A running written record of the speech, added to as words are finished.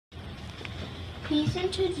Please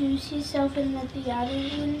introduce yourself and let the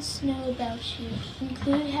audience know about you.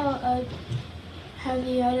 Include how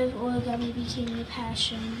the art of origami became your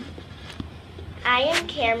passion. I am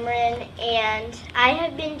Cameron, and I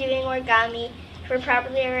have been doing origami for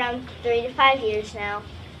probably around 3 to 5 years now.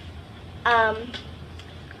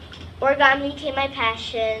 Origami became my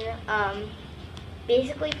passion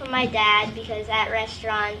basically from my dad, because at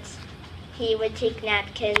restaurants he would take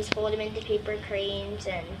napkins, fold them into paper cranes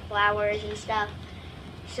and flowers and stuff.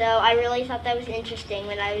 So I really thought that was interesting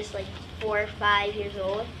when I was like 4 or 5 years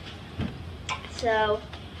old. So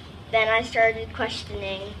then I started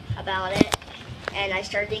questioning about it, and I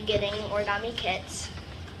started getting origami kits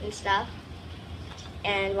and stuff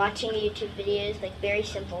and watching YouTube videos, like very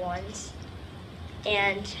simple ones.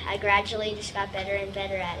 And I gradually just got better and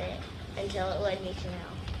better at it until it led me to now.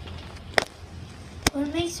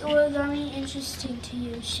 What makes origami interesting to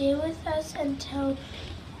you? Share with us and tell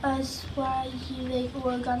us why you like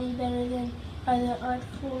origami better than other art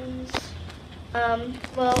forms.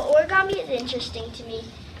 Well, origami is interesting to me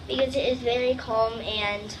because it is very calm,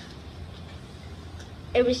 and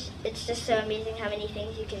it's just so amazing how many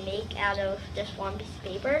things you can make out of just one piece of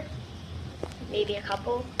paper, maybe a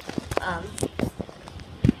couple.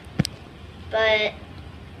 But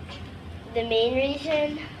the main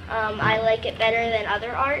reason I like it better than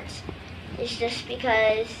other arts is just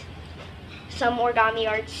because some origami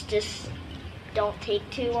arts just don't take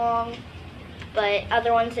too long, but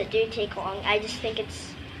other ones that do take long, I just think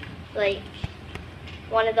it's like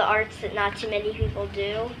one of the arts that not too many people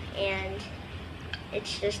do, and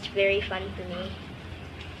it's just very fun for me.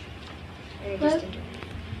 And I just enjoy it.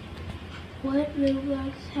 What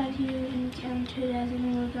roadblocks have you encountered as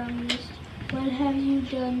an origamist? What have you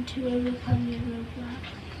done to overcome your roadblocks?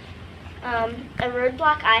 A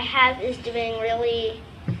roadblock I have is doing really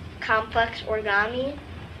complex origami.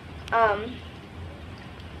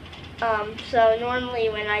 So normally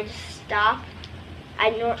when I just stop, I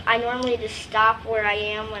normally just stop where I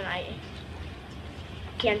am when I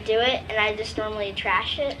can't do it, and I just normally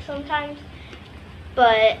trash it sometimes.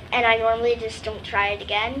 And I normally just don't try it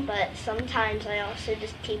again, but sometimes I also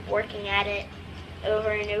just keep working at it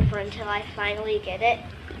over and over until I finally get it.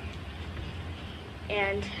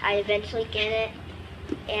 And I eventually get it,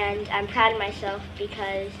 and I'm proud of myself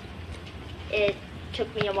because it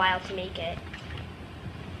took me a while to make it.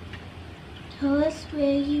 Tell us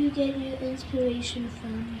where you get your inspiration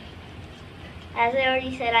from. As I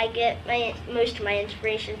already said, I get most of my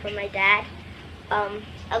inspiration from my dad.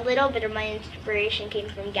 A little bit of my inspiration came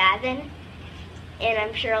from Gavin, and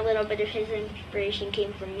I'm sure a little bit of his inspiration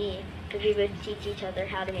came from me, because we both teach each other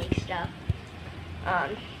how to make stuff.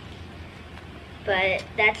 But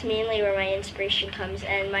that's mainly where my inspiration comes,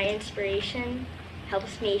 and my inspiration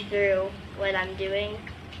helps me through what I'm doing,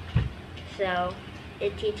 so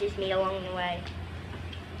it teaches me along the way.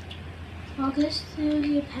 Walk us through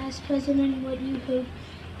your past, present, and what you hope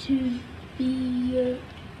to be your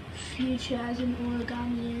future as an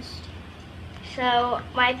origamist. So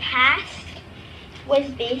my past was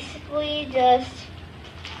basically just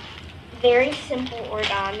very simple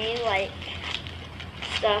origami, like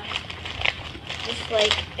stuff, just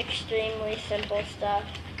like extremely simple stuff,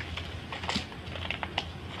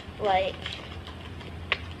 like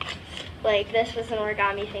this was an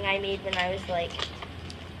origami thing I made when I was like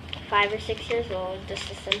 5 or 6 years old, just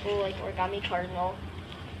a simple like origami cardinal.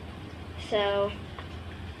 So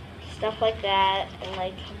stuff like that, and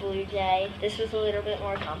like a blue jay. This was a little bit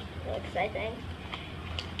more complex, I think,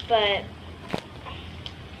 but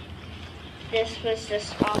this was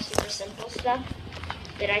just all super simple stuff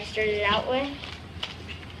that I started out with,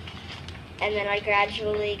 and then I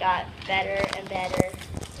gradually got better and better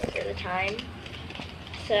over the time.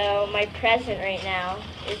 So my present right now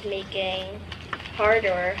is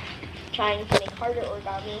trying to make harder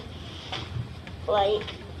origami, like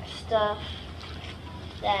stuff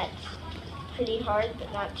that's pretty hard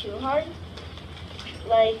but not too hard.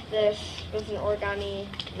 Like this was an origami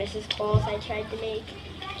Mrs. Coles I tried to make,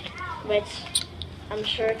 which I'm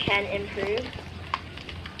sure can improve,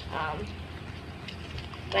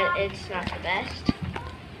 but it's not the best.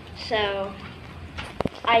 So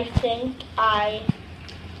I think I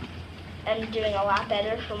am doing a lot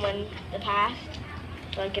better from the past,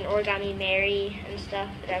 like an origami Mary and stuff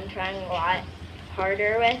that I'm trying a lot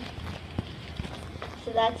harder with.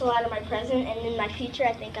 So that's a lot of my present, and in my future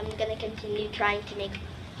I think I'm going to continue trying to make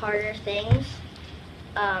harder things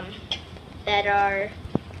that are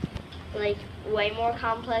like way more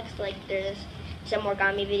complex. Like there's some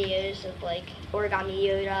origami videos of like origami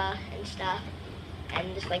Yoda and stuff,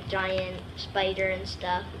 and just like giant spider and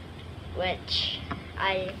stuff, which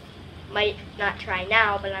I might not try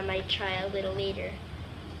now, but I might try a little later.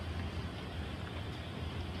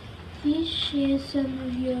 Please share some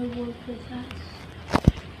of your work with us.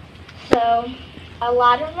 So, a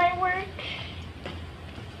lot of my work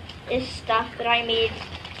is stuff that I made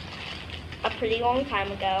a pretty long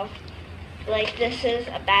time ago. Like, this is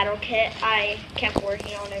a battle kit I kept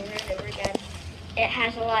working on over and over again. It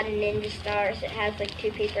has a lot of ninja stars. It has like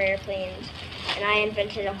 2 paper airplanes, and I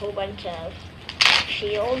invented a whole bunch of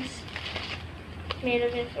shields made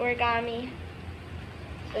of this origami,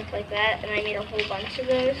 stuff like that, and I made a whole bunch of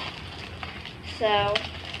those. So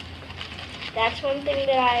that's one thing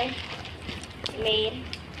that I made,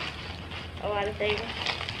 a lot of things.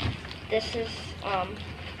 This is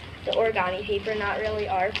the origami paper, not really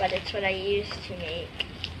art, but it's what I use to make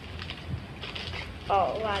a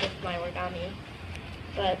lot of my origami.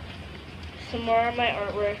 But some more of my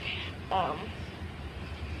artwork,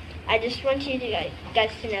 I just want you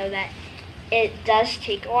guys to know that it does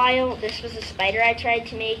take a while. This was a spider I tried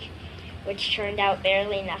to make, which turned out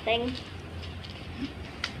barely nothing.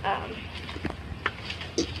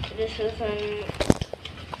 This was an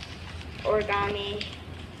origami,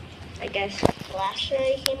 I guess, flash that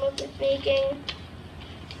I came up with making.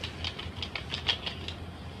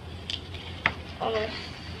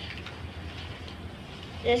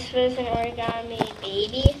 This was an origami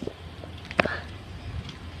baby.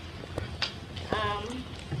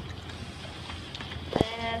 I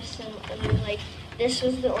have some other, like, this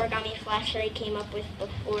was the origami flash that I came up with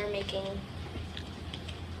before making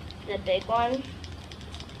the big one.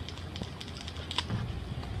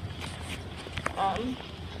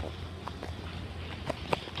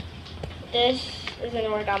 This is an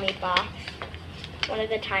origami box. One of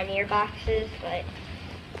the tinier boxes, but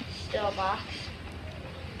still a box.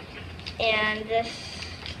 And this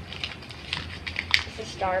is a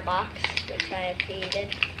star box, which I have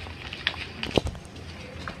created.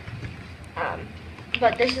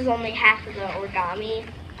 But this is only half of the origami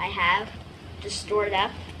I have just stored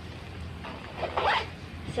up.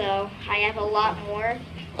 So I have a lot more,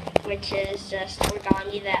 which is just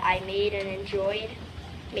origami that I made and enjoyed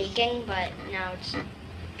making, but now it's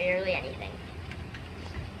barely anything.